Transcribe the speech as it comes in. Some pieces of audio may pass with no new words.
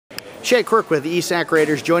Shay Quirk with the Sac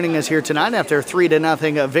Raiders joining us here tonight after a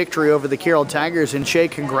 3-0 victory over the Carroll Tigers. And Shay,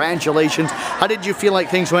 congratulations. How did you feel like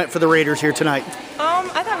things went for the Raiders here tonight?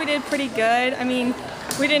 I thought we did pretty good. I mean,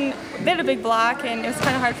 they had a big block and it was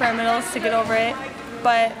kind of hard for our middles to get over it.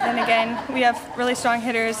 But then again, we have really strong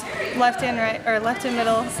hitters, left and right, or left and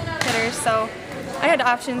middle hitters, so I had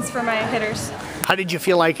options for my hitters. How did you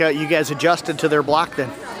feel like you guys adjusted to their block then?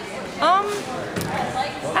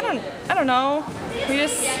 I don't know. We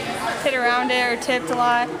just hit around it or tipped a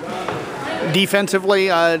lot. Defensively,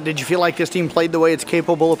 did you feel like this team played the way it's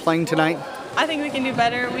capable of playing tonight? I think we can do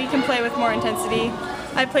better. We can play with more intensity.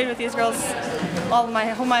 I played with these girls my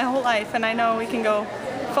whole life, and I know we can go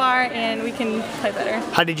far and we can play better.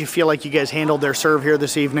 How did you feel like you guys handled their serve here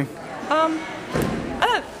this evening?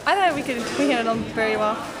 I thought we handled them very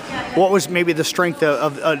well. What was maybe the strength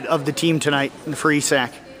of the team tonight for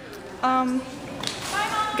ESAC?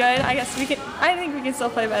 Good. I think we can still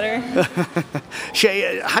play better.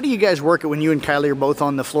 Shay, how do you guys work it when you and Kylie are both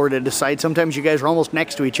on the floor to decide? Sometimes you guys are almost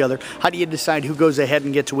next to each other. How do you decide who goes ahead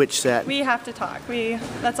and gets which set? We have to talk. We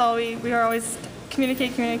are always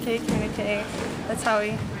communicate. That's how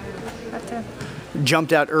we have to.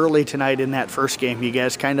 Jumped out early tonight in that first game. You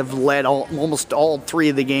guys kind of led almost all three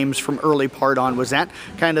of the games from early part on. Was that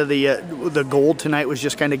kind of the goal tonight, was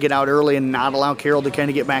just kind of get out early and not allow Carroll to kind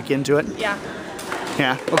of get back into it? Yeah.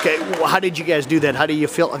 Yeah. Okay. Well, how did you guys do that? How do you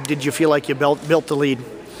feel? Did you feel like you built the lead?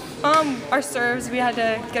 Our serves. We had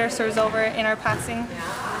to get our serves over in our passing.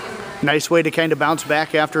 Nice way to kind of bounce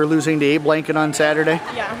back after losing to Abe Lincoln on Saturday.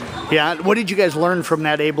 Yeah. Yeah. What did you guys learn from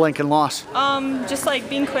that Abe Lincoln loss? Just like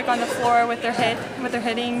being quick on the floor with their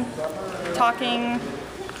hitting, talking,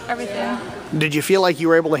 everything. Did you feel like you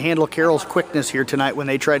were able to handle Carroll's quickness here tonight when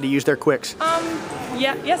they tried to use their quicks?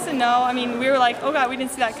 Yeah. Yes and no. I mean, we were like, oh God, we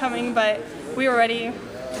didn't see that coming, but we were ready,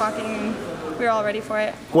 talking. We were all ready for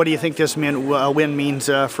it. What do you think this win means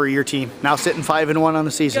for your team? Now sitting 5-1 on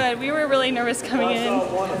the season. Good. We were really nervous coming in.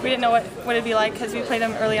 We didn't know what it'd be like because we played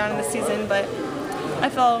them early on in the season, but I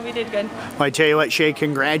felt we did good. Well, I tell you what, Shay,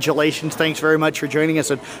 congratulations. Thanks very much for joining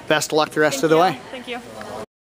us, and best of luck the rest of the way. Thank you.